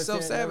Never was had like a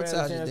chance- never had a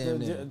self-sabotaging chance damn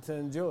to, near. to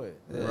enjoy it.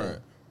 Right.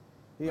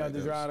 He had to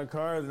Right, drive the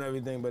cars and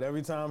everything, but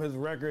every time his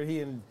record, he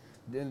in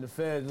the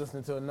Feds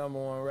listening to a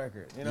 #1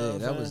 record. You know Yeah,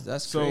 what I'm saying?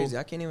 that's So, crazy.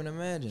 I can't even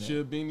imagine. It.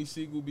 Should Beanie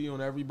Siegel be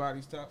on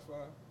everybody's top 5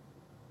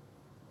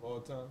 all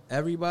time?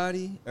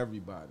 Everybody,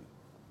 Everybody.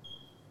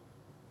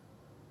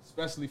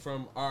 Especially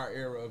from our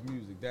era of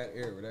music, that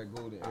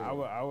golden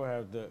era. I would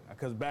have to,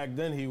 because back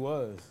then he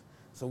was.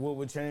 So what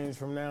would change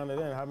from now to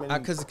then? How many?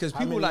 because how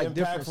people many like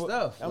different impactful-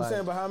 stuff. I'm like,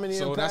 saying, but how many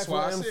So that's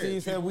why I impactful said MCs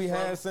have people we from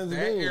had since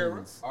that Beans?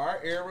 era, our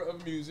era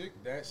of music,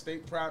 that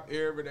state prop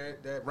era,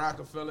 that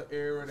Rockefeller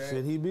era, that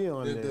Should he be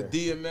on the there?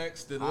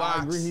 DMX, the I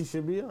Locks, agree he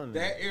should be on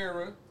there. that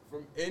era,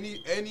 from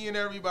any and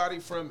everybody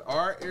from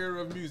our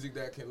era of music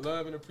that can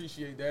love and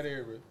appreciate that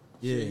era,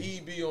 Yeah. should he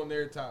be on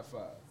their top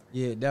 5?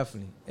 Yeah,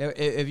 definitely.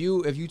 If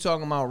you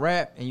talking about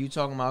rap and you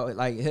talking about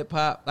like hip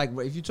hop, like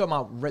if you talking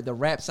about the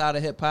rap side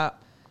of hip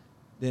hop,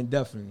 then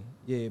definitely,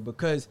 yeah,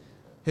 because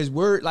his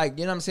word, like,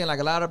 you know what I'm saying, like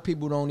a lot of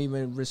people don't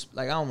even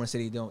like, I don't want to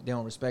say they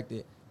don't respect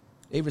it,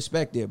 they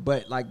respect it,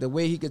 but like the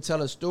way he could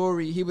tell a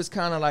story, he was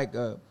kind of like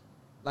the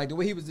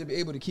way he was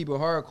able to keep it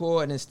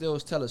hardcore and then still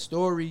tell a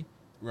story,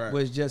 Right.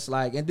 was just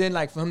like, and then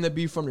like for him to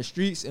be from the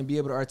streets and be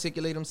able to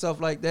articulate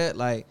himself like that,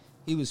 like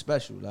he was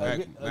special, like.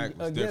 Mac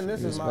was Again, this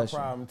different. is my Special.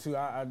 problem too.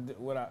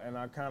 And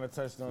I kind of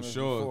touched on For it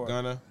sure, before.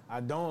 Gunna. I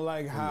don't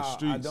like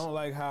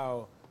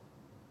how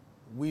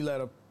we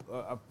let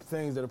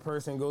things that a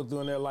person go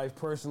through in their life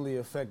personally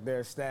affect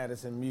their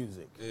status in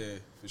music. Yeah,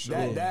 for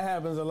sure. That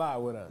happens a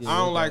lot with us. I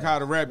don't like how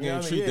the rap You know game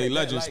what I treat mean? they Yeah,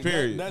 legends, like,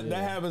 period.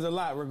 That happens a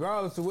lot,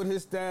 regardless of what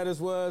his status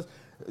was.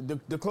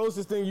 the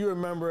closest thing you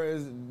remember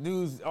is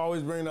dudes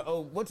always bring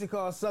what you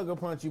call sucker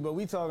punch you, but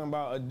we talking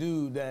about a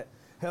dude that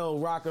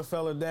held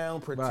Rockefeller down,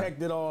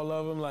 protected all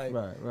of them,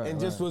 and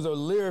just was a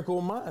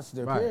lyrical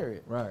monster.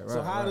 Period.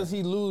 So how does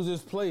he lose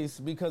his place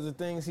because of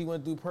things he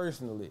went through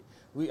personally?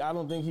 I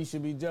don't think he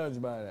should be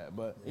judged by that.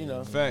 But you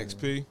know, facts,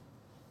 P.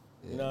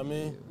 You know what I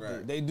mean?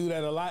 Right. They do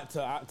that a lot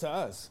to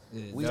us.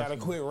 Yeah, we got to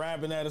quit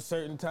rapping at a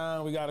certain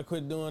time. We got to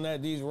quit doing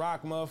that. These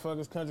rock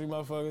motherfuckers, country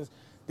motherfuckers,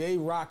 they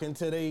rock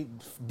until they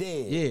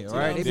dead. Yeah,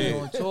 right. They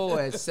been on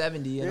tour at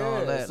 70 and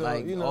all that,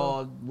 so,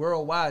 all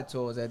worldwide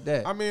tours at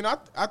that. I mean,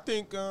 I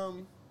think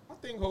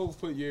Hov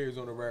put years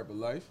on the rapper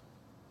life.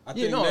 I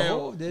think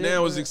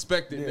now it's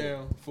expected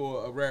now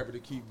for a rapper to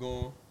keep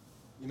going.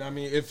 You know what I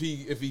mean? If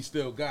he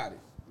still got it.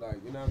 Like,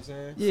 you know what I'm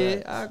saying? Yeah,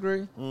 facts. I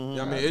agree.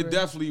 Mm-hmm. I mean, it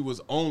definitely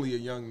was only a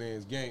young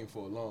man's game for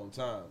a long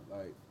time.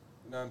 Like,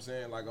 you know what I'm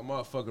saying? Like, a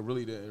motherfucker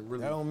really didn't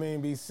really. That don't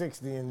mean be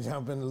 60 and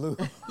jump in the loop.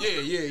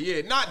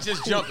 Yeah. Not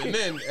just jumping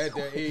in at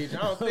that age. I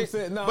don't think.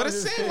 But it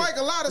seems like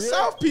a lot of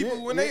South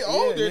people, when they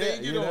older,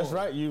 they get on. That's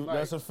right.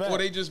 That's a fact. Or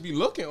they just be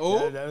looking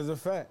old. That is a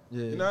fact.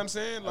 Yeah. You know what I'm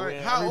saying?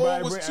 Like, how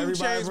old was 2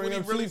 Chainz when he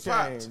really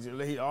popped?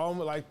 He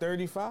almost like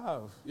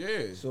 35.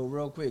 Yeah. So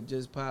real quick,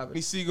 just pop it. Let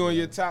me see going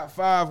your top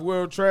 5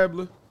 world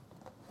traveler.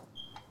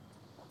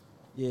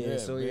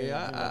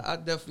 I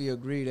definitely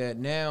agree that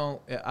now,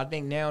 I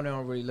think now they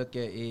don't really look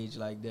at age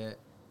like that.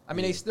 I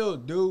mean, they still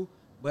do,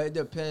 but it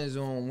depends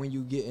on when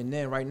you get in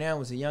there. Right now,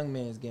 it's a young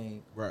man's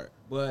game. Right.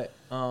 But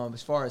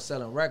as far as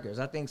selling records,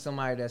 I think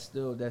somebody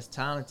that's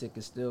talented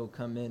can still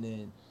come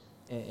in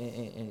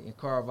and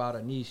carve out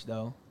a niche,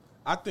 though.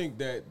 I think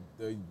that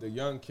the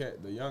young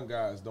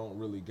guys don't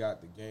really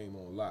got the game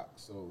on lock,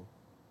 so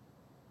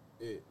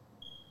it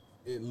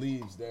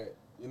leaves that.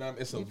 You know,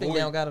 it's a void. You think they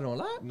don't got it on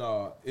lock?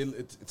 No,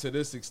 it to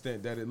this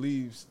extent that it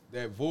leaves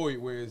that void.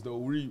 Whereas though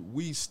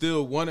we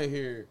still want to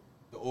hear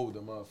the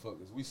older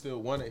motherfuckers. We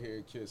still want to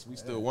hear Kiss. We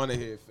still want to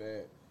hear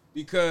Fab.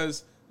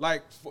 Because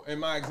like, and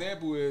my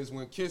example is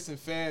when Kiss and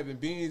Fab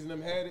and Beans and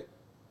them had it,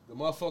 the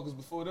motherfuckers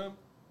before them,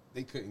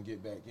 they couldn't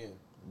get back in.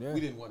 Yeah. We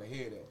didn't want to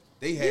hear that.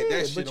 They had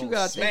that shit but you on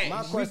gotta smash. think,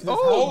 my question is,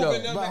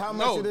 how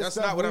much of this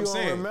stuff we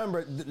gonna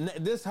remember?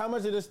 How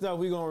much of this stuff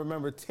we gonna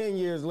remember 10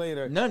 years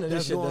later? None of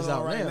this shit that's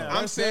out right now.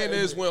 I'm saying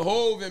is when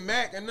Hov and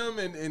Mac and them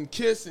and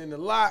Kiss and the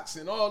Locks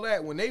and all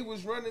that, when they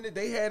was running it,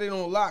 they had it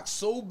on lock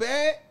so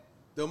bad,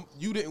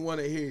 you didn't want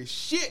to hear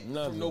shit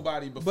from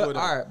nobody before them.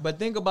 All right, but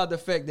think about the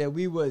fact that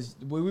we was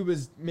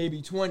maybe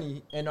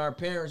 20 and our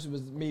parents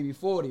was maybe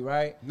 40,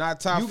 right? Not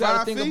top 5. You got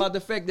to think about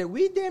the fact that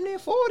we damn near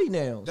 40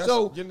 now.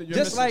 So you're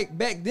just like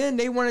back then,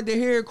 they wanted to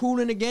hear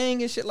Kool and the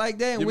Gang and shit like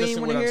that, and we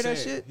didn't want to hear that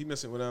shit. He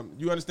missing what I'm.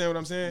 You understand what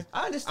I'm saying?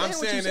 I understand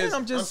what you're saying.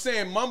 I'm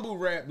saying mumble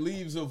rap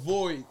leaves a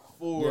void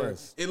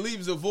it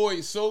leaves a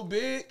void so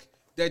big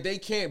that they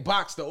can't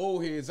box the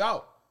old heads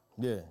out.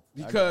 Yeah,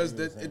 because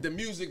the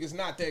music is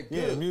not that good.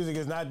 Yeah, the music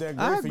is not that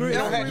good. I agree. It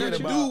don't have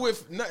nothing to do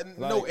with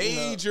no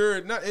age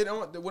or nothing.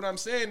 What I'm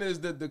saying is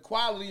that the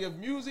quality of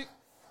music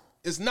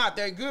is not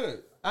that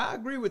good. I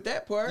agree with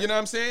that part. You know what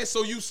I'm saying?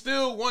 So you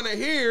still want to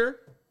hear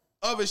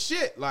other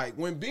shit. Like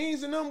when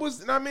Beans and them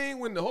was,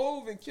 when the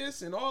Hov and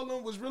Kiss and all of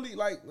them was really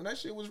like, when that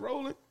shit was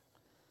rolling,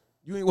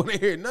 you ain't want to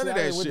hear none of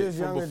that shit. With this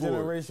younger before.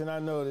 generation, I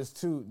noticed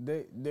too,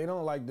 they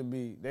don't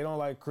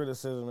like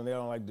criticism and they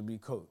don't like to be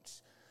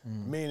coached.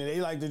 Meaning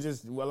they like to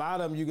just, a lot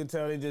of them you can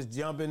tell they just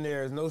jump in there.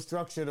 There's no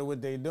structure to what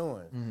they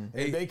doing. And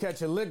if they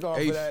catch a lick off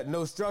of that,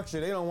 no structure,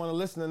 they don't want to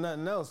listen to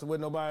nothing else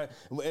with nobody.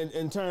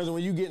 In terms of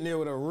when you get in there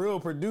with a real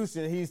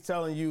producer and he's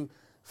telling you,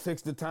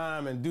 fix the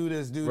time and do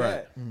this, do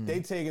that. They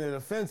taking it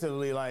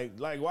offensively, like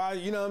why?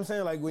 You know what I'm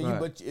saying? Like when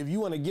but if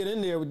you want to get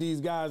in there with these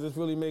guys that's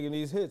really making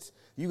these hits,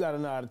 you got to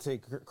know how to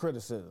take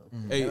criticism.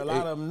 And a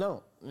lot of them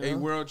don't. Hey,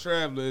 World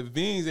Traveler, if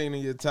Beans ain't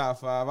in your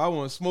top 5, I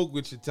want to smoke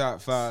with your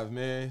top 5,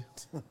 man.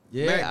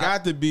 Yeah, Mac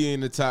got to be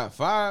in the top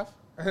 5.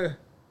 You know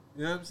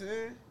what I'm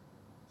saying?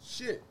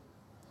 Shit.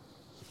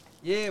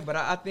 Yeah, but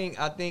I think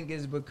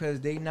it's because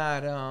they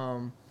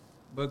not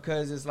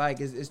because it's like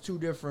it's two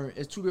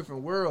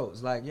different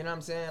worlds. Like, you know what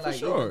I'm saying? Like,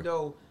 even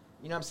though,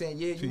 you know what I'm saying,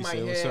 yeah, you might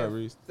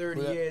have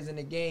 30 years in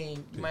the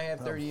game. You might have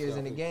 30 years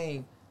in the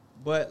game.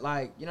 But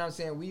like, you know what I'm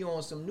saying, we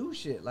on some new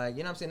shit. Like,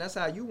 you know what I'm saying? That's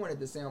how you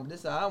wanted to sound, but this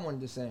is how I wanted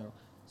to sound.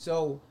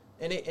 So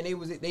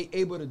they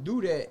able to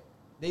do that.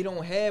 They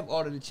don't have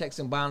all of the checks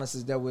and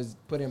balances that was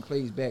put in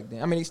place back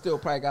then. I mean, they still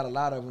probably got a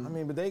lot of them. I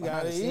mean, but they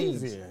got it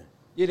easier.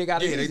 Yeah, they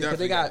got it easier because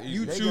they got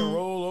YouTube. They can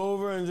roll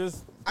over and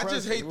just I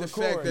just hate the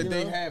fact that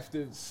they have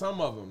to,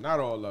 some of them, not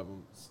all of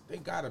them,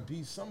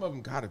 some of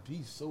them gotta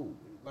be so,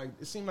 like,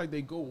 it seems like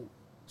they go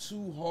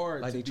too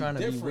hard. Like they trying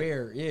to be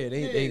weird. Yeah,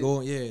 they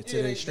go to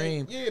the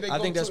extreme. I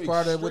think that's to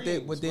part of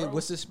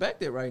what's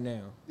suspected right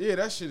now. Yeah,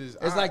 that shit is.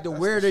 It's like the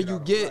weirder you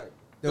get,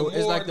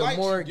 it's like the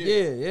more.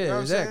 Yeah,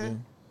 exactly.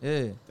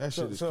 Yeah, that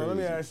shit is so crazy. Let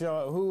me ask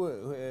y'all, who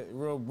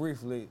real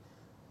briefly,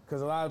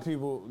 because a lot of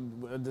people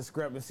a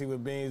discrepancy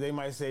with Beans. They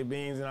might say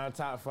Beans in our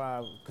top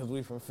 5 because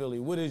we from Philly.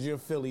 What is your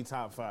Philly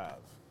top 5?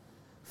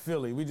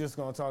 Philly. We just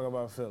gonna talk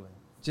about Philly.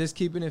 Just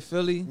keeping it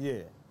Philly.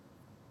 Yeah.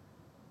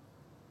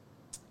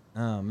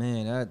 Oh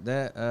man,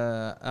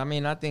 I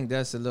mean, I think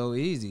that's a little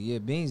easy. Yeah,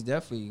 Beans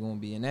definitely gonna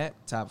be in that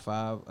top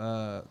 5.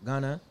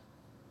 Gunna.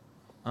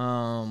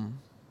 I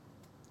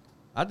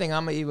think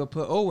I'm gonna even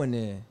put O in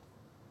there.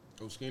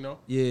 Oskino?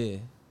 Yeah,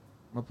 I'm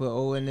gonna put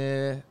O in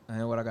there.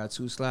 And what I got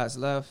 2 slots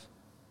left.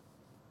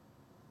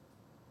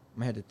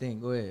 I'm gonna have to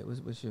think. Go ahead.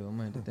 What's your? I'm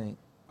gonna have to think.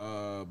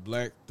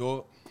 Black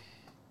Thought,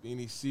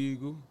 Beanie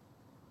Siegel.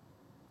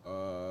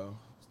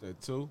 What's that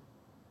 2?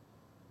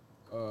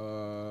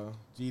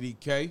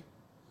 GDK.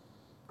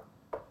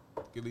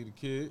 Gilly the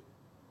Kid.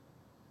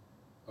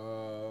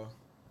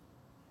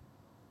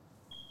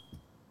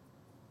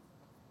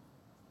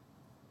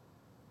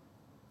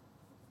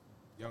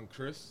 Young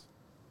Chris.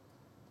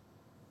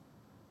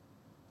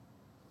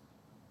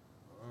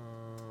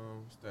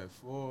 What's that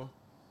 4?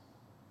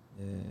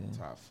 Yeah.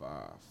 Top 5.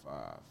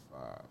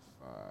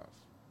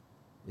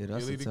 Yeah,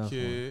 that's Gilly a the tough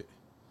Kid.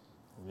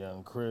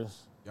 Young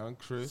Chris.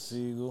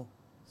 Siegel.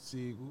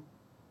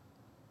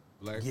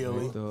 Black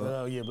Gilly. Thought.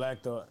 Oh, yeah,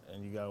 Black Thought.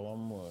 And you got one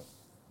more.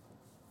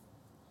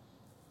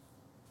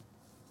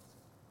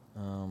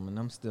 one. And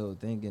I'm still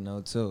thinking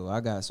though too.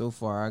 Any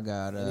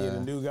of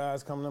the new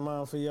guys coming to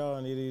mind for y'all?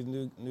 Any of these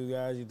new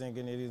guys you think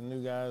any of these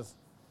new guys?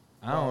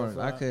 I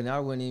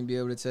wouldn't even be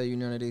able to tell you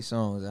none of these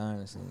songs,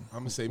 honestly. I'm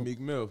gonna say Meek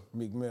Mill.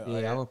 Meek Mill.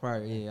 Yeah, I would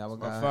probably. Yeah,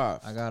 My 5.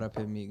 I got to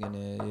put Meek in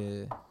there.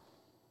 Yeah.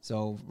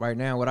 So right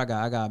now, what I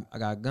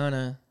got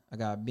Gunna, I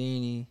got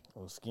Beanie,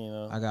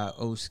 Oskino. I got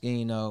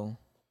Oskino,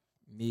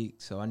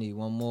 Meek. So I need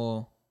one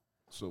more.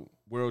 So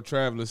World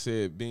Traveler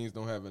said Beans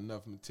don't have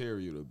enough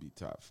material to be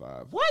top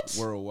 5. What?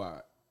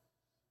 Worldwide.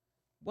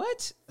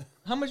 What?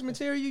 How much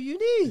material you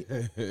need?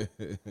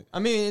 I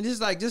mean,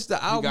 just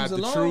the albums got The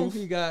alone. Truth.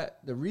 He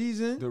got The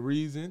Reason. The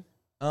Reason.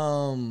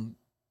 Of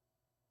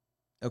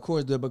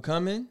course, The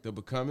Becoming. The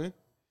Becoming.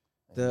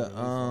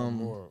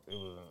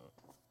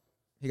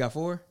 He got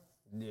 4.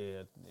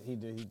 Yeah, he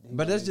did.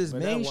 But that's just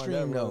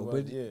mainstream though.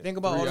 But think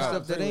about all the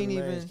stuff that ain't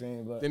even.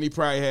 Then he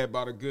probably had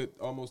about a good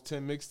almost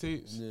 10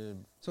 mixtapes. Yeah.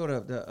 So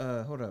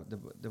hold up.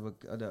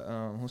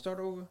 Who start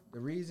over? The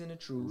Reason, The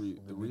Truth.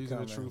 The Reason,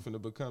 The Truth, and The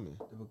Becoming.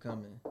 The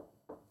Becoming.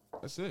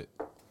 That's it.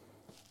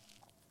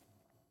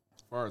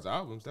 As far as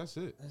albums, that's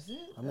it. That's it.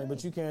 I mean,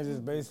 but you can't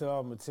just base it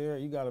off material.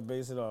 You got to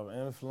base it off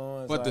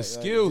influence. But the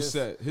skill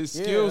set, his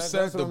skill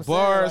set, that's what the I'm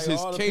bars, saying.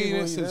 his Like, all the people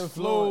cadence, he's his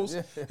influenced.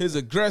 flows, his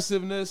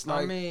aggressiveness.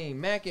 Like, I mean,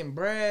 Mac and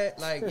Brad,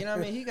 like, you know what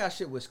I mean? He got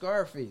shit with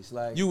Scarface.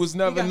 Like, you was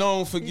never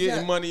known for he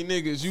getting got- money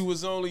niggas. You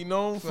was only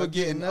known for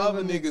getting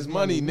other niggas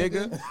money,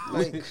 nigga.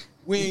 Like,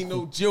 We ain't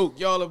no joke.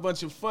 Y'all a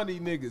bunch of funny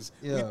niggas.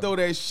 We Yeah. throw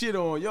that shit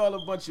on. Y'all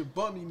a bunch of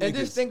bummy niggas. and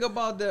just think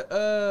about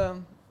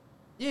the,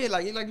 yeah,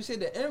 like you said,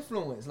 the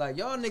influence. Like,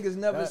 y'all niggas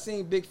never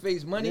seen Big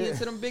Face Money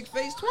into them Big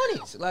Face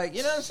 20s. Like,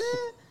 you know what I'm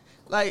saying?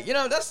 Like, you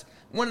know, that's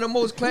one of the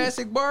most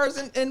classic bars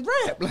in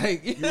rap.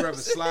 Like, you know You what I'm rather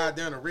saying? slide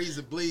down a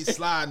razor blade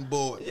sliding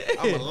board.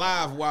 I'm a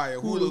live wire,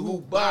 hula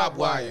hoop, bob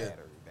wire.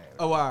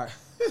 Oh, all right.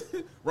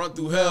 Run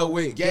through hell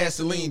with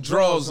gasoline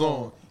draws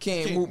on.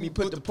 Can't move me,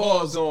 put the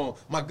paws on.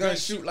 My gun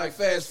shoot like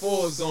fast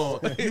fours on.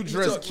 You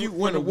dress cute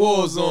when the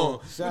war's on.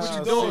 Shout What you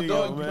out doing, to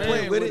dog? you, You man.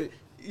 playing with it?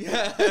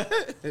 Yeah.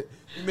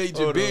 You made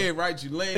your bed right, you laying